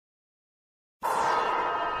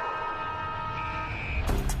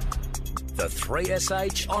The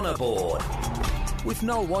 3SH Honour Board. With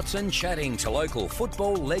Noel Watson chatting to local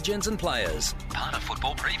football legends and players. Part of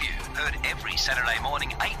Football Preview. Heard every Saturday morning,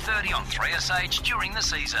 8:30 on 3SH during the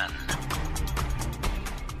season.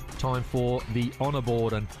 Time for the Honour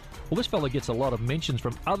Board. And, well, this fella gets a lot of mentions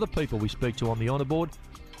from other people we speak to on the Honour Board.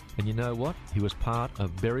 And you know what? He was part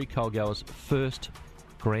of Berry Colgower's first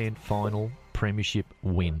grand final premiership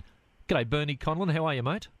win. G'day, Bernie Conlan. How are you,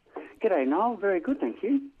 mate? G'day, Noel. Very good, thank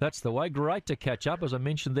you. That's the way. Great to catch up. As I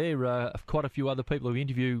mentioned there, quite a few other people who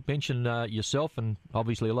interview mention yourself and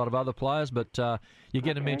obviously a lot of other players, but you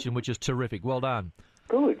get a mention, which is terrific. Well done.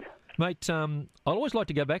 Good. Mate, I'd always like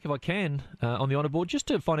to go back, if I can, on the Honour Board, just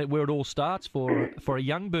to find out where it all starts for a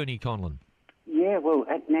young Bernie Conlan. Yeah, well,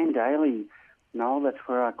 at Nandaly, Noel, that's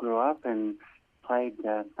where I grew up and played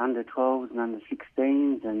under 12s and under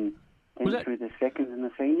 16s and then through the seconds and the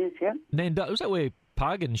seniors, yeah. Was that where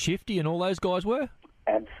Pug and Shifty and all those guys were?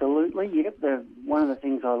 Absolutely, yep. One of the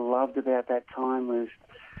things I loved about that time was,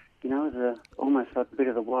 you know, it was almost like a bit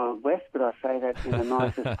of the Wild West, but I say that in the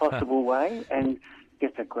nicest possible way, and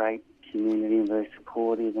just a great community and very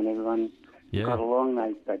supportive, and everyone got along.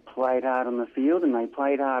 They played hard on the field and they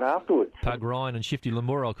played hard afterwards. Pug Ryan and Shifty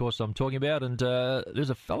Lamora, of course, I'm talking about, and there's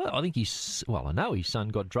a fella, I think I know his son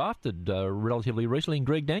got drafted relatively recently, in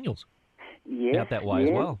Greg Daniels. Yeah, out that way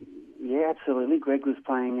as well. Yeah, absolutely. Greg was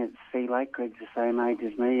playing at Sea Lake. Greg's the same age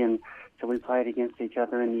as me, and so we played against each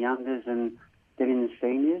other in the unders and then in the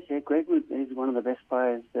seniors. Yeah, Greg is one of the best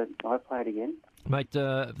players that I played against. Mate,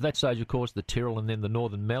 that stage, of course, the Tyrrell and then the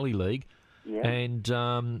Northern Mallee League. Yeah.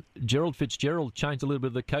 And Gerald Fitzgerald changed a little bit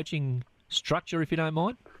of the coaching structure, if you don't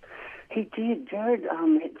mind. He did. Gerald,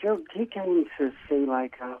 he came to Sea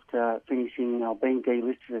Lake after finishing, being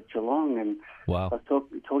delisted at Geelong, and wow. I was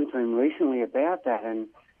talking to him recently about that, and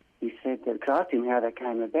he said that, 'cause I asked him how that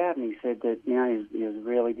came about, and he said that, you know, he was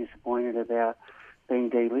really disappointed about being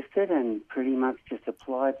delisted and pretty much just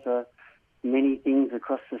applied for many things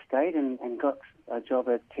across the state and got a job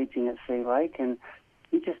at teaching at Sea Lake, and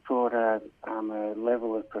he just brought a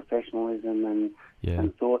level of professionalism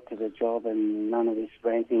and thought to the job, and none of this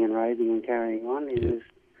ranting and raving and carrying on. It was,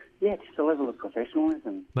 just a level of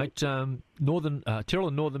professionalism. Mate, Tyrrell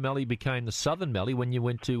and Northern Mallee became the Southern Mallee when you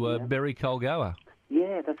went to Berry Colgower.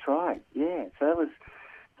 Yeah, that's right. Yeah, so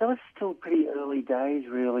that was still pretty early days,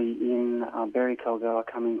 really, in Berry Colgower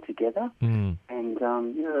coming together, and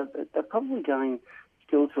you know, they're probably going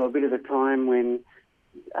still to a bit of a time when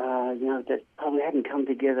you know, that probably hadn't come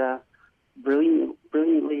together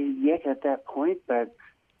brilliantly yet at that point, but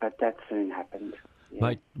that soon happened. Yeah.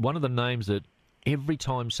 Mate, one of the names that every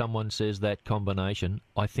time someone says that combination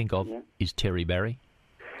I think of is Terry Barry.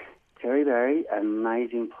 Terry Barry,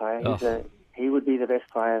 amazing player. Oh. He would be the best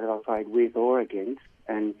player that I played with or against,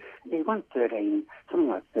 and he won 13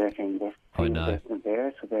 best and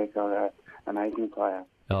Barris, so they've got an amazing player.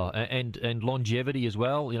 Oh, and longevity as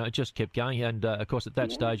well. You know, it just kept going. And, of course, at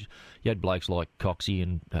that stage, you had blokes like Coxie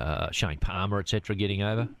and Shane Palmer, etc., getting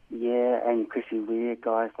over. Yeah, and Chrissy Weir,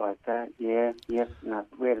 guys like that. Yeah. No,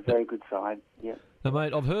 we had a very good side. Yeah. Now,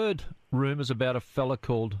 mate, I've heard rumours about a fella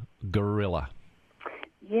called Gorilla.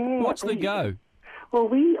 Yeah. What's the go? Well,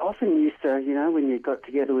 we often used to, you know, when you got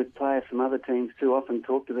together with players from other teams too, often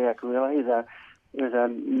talked about Gorilla. He was a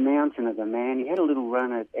mountain of a man. He had a little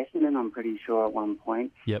run at Essendon, I'm pretty sure, at one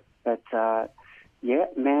point. Yep. But,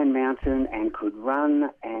 mountain, and could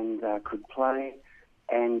run and could play.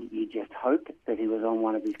 And you just hoped that he was on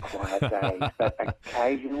one of his quiet days. But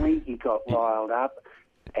occasionally he got riled up,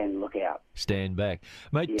 and look out. Stand back.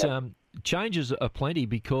 Mate, changes are plenty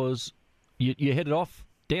because you headed off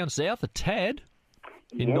down south a tad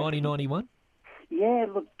in 1991. Yeah,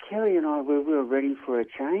 look, Kelly and I, we were ready for a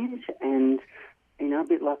change, and, you know, a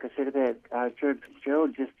bit like I said about Gerald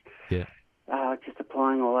Fitzgerald, just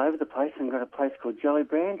applying all over the place, and got a place called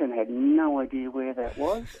Jellybrand and had no idea where that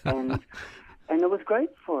was, and it was great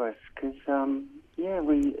for us because,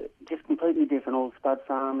 we just completely different, all spud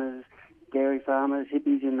farmers, dairy farmers,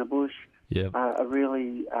 hippies in the bush. Yeah, a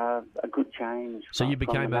really a good change. So you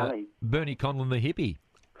became Bernie Conlan the hippie.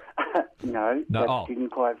 No, that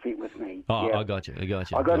didn't quite fit with me. Oh, yeah. I got you.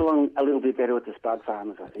 I got along a little bit better with the spud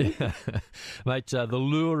farmers, I think. Mate, the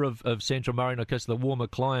lure of Central Murray, and of course the warmer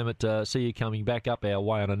climate, see you coming back up our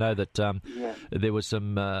way, and I know that there was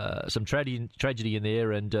some tragedy in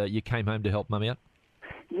there, and you came home to help Mum out.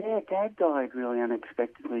 Yeah, Dad died really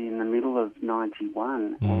unexpectedly in the middle of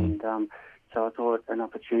 91, and so I thought an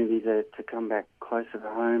opportunity to come back closer to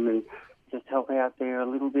home and just help out there a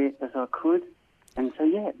little bit as I could. And so,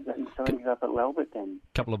 yeah, and so I ended up at Lelbert then.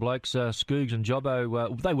 Couple of blokes, Scoogs and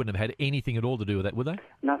Jobbo, they wouldn't have had anything at all to do with that, would they?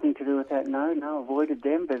 Nothing to do with that. No, avoided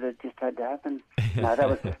them, but it just had to happen. No, that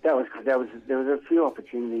was there was a few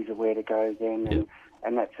opportunities of where to go then,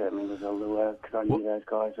 and that certainly was a lure because I knew those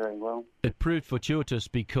guys very well. It proved fortuitous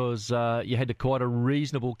because you had quite a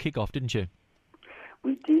reasonable kick-off, didn't you?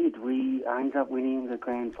 We did. We ended up winning the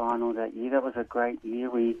grand final that year. That was a great year.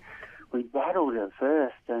 We battled at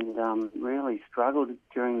first and really struggled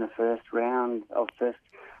during the first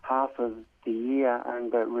half of the year,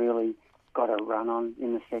 but really got a run on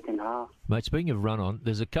in the second half. Mate, speaking of run on,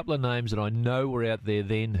 there's a couple of names that I know were out there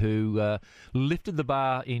then who lifted the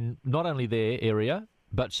bar in not only their area,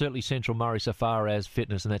 but certainly Central Murray so far as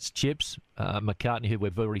fitness, and that's Chips, McCartney, who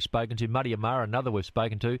we've already spoken to, Muddy Amara, another we've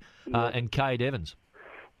spoken to, and Cade Evans.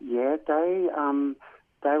 Yeah,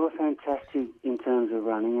 they were fantastic in terms of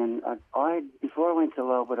running, and I before I went to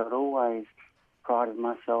Lelbert, I'd always prided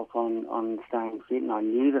myself on staying fit, and I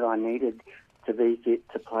knew that I needed to be fit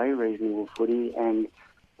to play reasonable footy.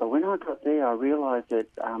 But when I got there, I realised that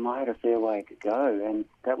I had a fair way to go, and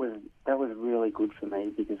that was really good for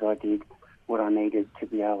me because I did what I needed to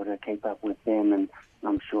be able to keep up with them, and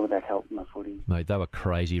I'm sure that helped my footy. Mate, they were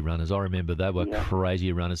crazy runners. I remember they were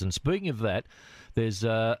crazy runners. And speaking of that, there's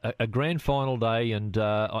a grand final day, and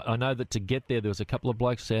I know that to get there was a couple of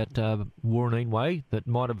blokes out Warraneen Way that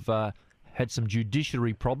might have had some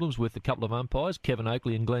judiciary problems with a couple of umpires, Kevin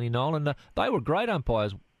Oakley and Glennie Nolan. They were great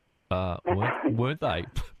umpires, weren't they,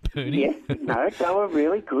 Bernie? Yes, no, they were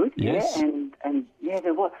really good. Yes. Yeah,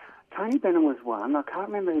 there was. Tony Benham was one. I can't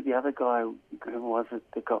remember who the other guy was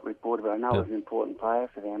that got reported, but I know it was an important player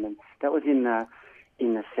for them. And that was in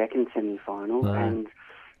the second semi-final. Oh. And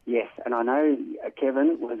yes, and I know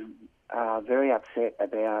Kevin was very upset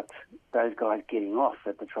about those guys getting off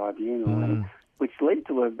at the tribunal, which led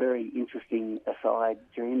to a very interesting aside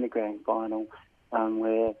during the grand final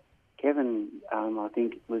where Kevin, I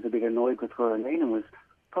think, was a bit annoyed with Warraneen and was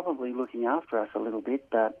probably looking after us a little bit,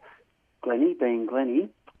 but Glennie, being Glennie,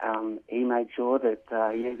 he made sure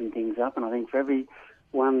that he evened things up, and I think for every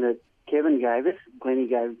one that Kevin gave us, Glennie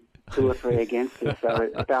gave 2 or 3 against us, so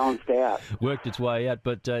it balanced out. Worked its way out,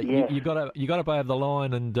 but you got up over the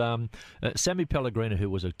line, and Sammy Pellegrino, who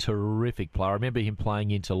was a terrific player, I remember him playing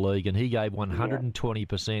interleague, and he gave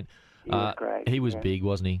 120%. He was great. He was big,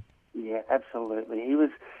 wasn't he? Yeah, absolutely.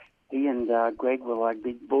 He and Greg were like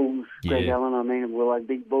big bulls. Greg Allen, were like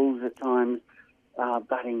big bulls at times,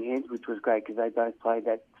 butting heads, which was great because they both played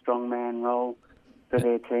that strongman role for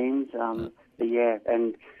their teams. But yeah,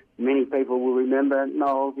 and many people will remember,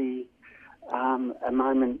 Noel, a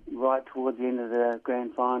moment right towards the end of the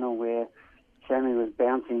grand final where Sammy was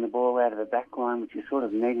bouncing the ball out of the back line, which he sort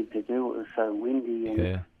of needed to do. It was so windy,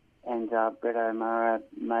 and Brett O'Mara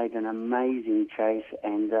made an amazing chase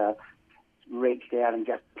and reached out and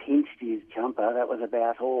just pinched his jumper. That was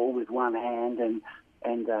about all with one hand, and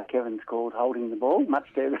Kevin scored holding the ball, much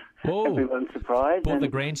to everyone's surprise. Brought the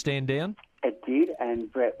grandstand down? It did,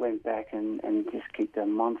 and Brett went back and just kicked a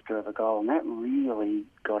monster of a goal, and that really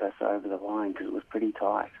got us over the line because it was pretty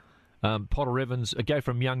tight. Potter Evans, go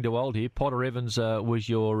from young to old here. Potter Evans was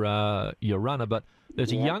your runner, but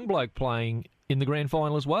there's a young bloke playing in the grand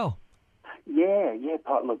final as well. Yeah.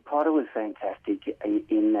 Potter was fantastic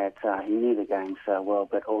in that he knew the game so well,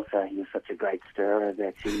 but also he was such a great stirrer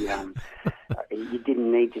that you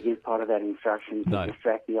didn't need to give Potter that instruction to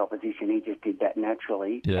distract the opposition. He just did that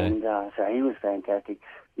naturally, and so he was fantastic.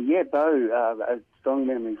 Yeah, Bo, a strong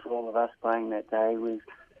memory for all of us playing that day was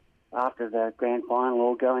after the grand final,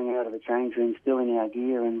 all going out of the change room, still in our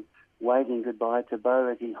gear, and waving goodbye to Bo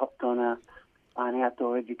as he hopped on an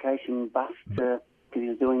outdoor education bus because he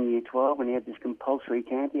was doing Year 12 and he had this compulsory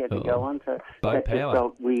camp he had to go on. So that just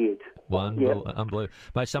felt weird. Unbelievable.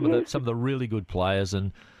 Mate, some of the really good players,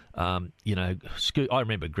 and I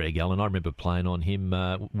remember Greg Allen. I remember playing on him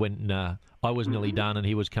when I was nearly done and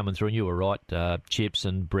he was coming through, and you were right, Chips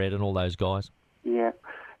and Brett and all those guys. Yeah,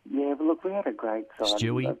 but look, we had a great side.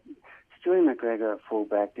 Stewie McGregor at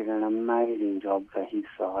fullback did an amazing job for his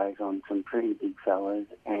size on some pretty big fellas,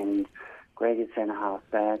 and Greg at centre half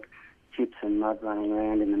back, Chips and Mudd running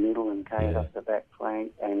around in the middle, and Kate up the back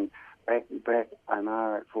flank, and Brett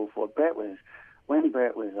O'Mara at full forward. When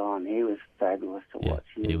Brett was on, he was fabulous to watch.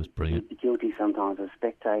 He was brilliant. You'd be guilty sometimes of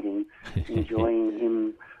spectating, enjoying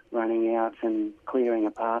him running out and clearing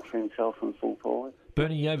a path for himself from full forward.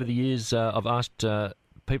 Bernie, over the years, I've asked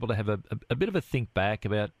people to have a bit of a think back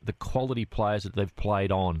about the quality players that they've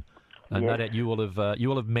played on. And no doubt you will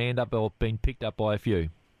have manned up or been picked up by a few.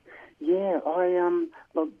 Yeah,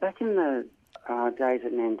 look, back in the days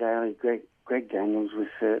at Nandaly, Greg Greg Daniels was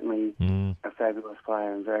certainly a fabulous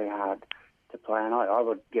player and very hard to play. And I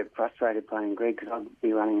would get frustrated playing Greg because I'd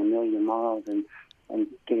be running a million miles and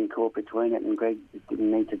getting caught between it, and Greg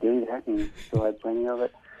didn't need to do that and still had plenty of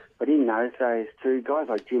it. But in those days too, guys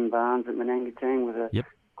like Jim Barnes at Manangatang was a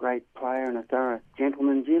great player and a thorough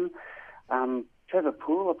gentleman, Jim. Trevor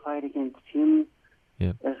Pooler played against Jim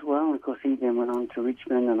as well. And of course, he then went on to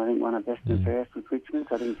Richmond, and I think won a best and fairest with Richmond,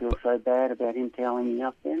 so I didn't feel so bad about him toweling me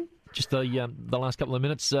up then. Just the last couple of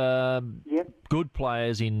minutes, good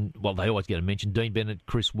players in, well, they always get a mention, Dean Bennett,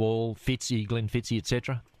 Chris Wall, Fitzy, Glenn Fitzy,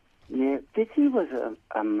 etc. Yeah, Fitzy was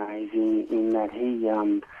amazing in that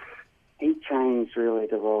he changed really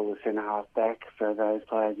the role of centre-half back for those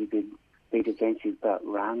players who could be defensive but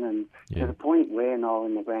run, and to the point where, Noel,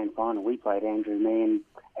 in the grand final, we played Andrew Mann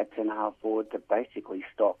at centre-half forward to basically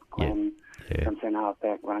stop Glenn from centre-half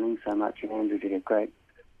back running so much, and Andrew did a great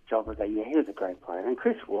job of that. Yeah, he was a great player. And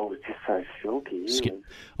Chris Wall was just so silky.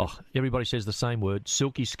 Everybody says the same word,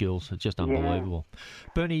 silky skills. It's just unbelievable.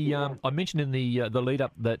 Bernie, I mentioned in the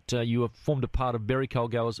lead-up that you have formed a part of Berry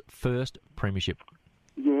Colgower's first premiership.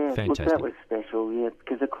 Yeah, fantastic. Look, that was special,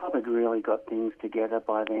 because the club had really got things together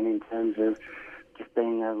by then in terms of just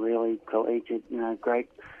being a really collegiate, great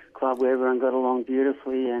club where everyone got along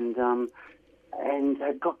beautifully and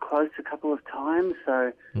had got close a couple of times.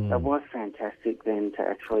 So it was fantastic then to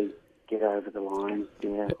actually get over the line.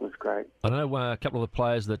 Yeah, it was great. I know a couple of the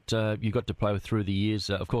players that you got to play with through the years.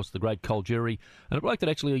 Of course, the great Cole Jury, and a bloke that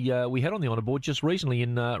actually we had on the honour board just recently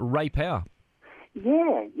in Ray Power.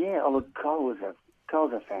 Yeah. Oh, look, Cole's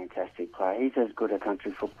a fantastic player. He's as good a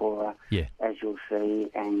country footballer as you'll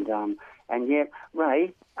see. And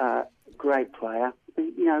Ray, great player.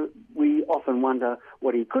 We often wonder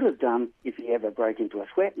what he could have done if he ever broke into a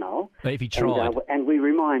sweat, Noel. If he tried. And we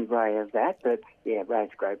remind Ray of that. But, Ray's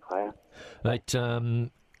a great player. Mate,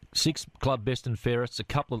 6 club best and fairest, a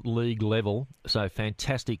couple at league level, so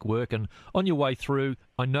fantastic work. And on your way through,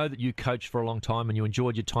 I know that you coached for a long time and you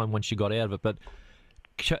enjoyed your time once you got out of it, but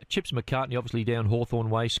Chips McCartney, obviously down Hawthorn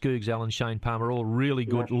Way, Skoogs Allen, Shane Palmer, all really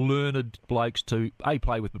good, learned blokes to A,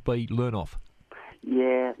 play with, but B, learn off.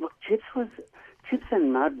 Yeah, look, Chips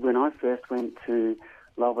and Mud, when I first went to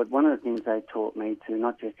Lovat, one of the things they taught me to,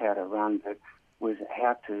 not just how to run, but was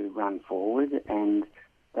how to run forward, and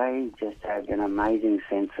they just had an amazing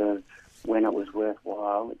sense of when it was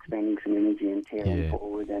worthwhile, expending some energy and tearing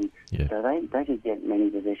forward, and so they could get many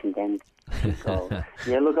possessions and goals.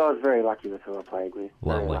 Look, I was very lucky with who I played with.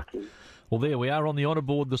 Lovely. Very lucky. Well, there we are on the honour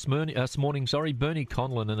board this morning. Bernie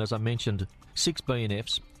Conlan, and as I mentioned, 6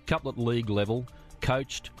 B&Fs, couple at league level,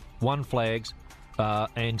 coached, won flags,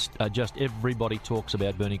 and just everybody talks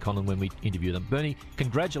about Bernie Conlan when we interview them. Bernie,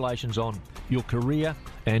 congratulations on your career,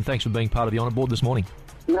 and thanks for being part of the honour board this morning.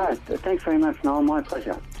 No, thanks very much, Noel. My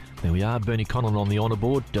pleasure. There we are, Bernie Conlan on the honour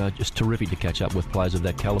board. Just terrific to catch up with players of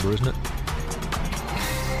that calibre, isn't it?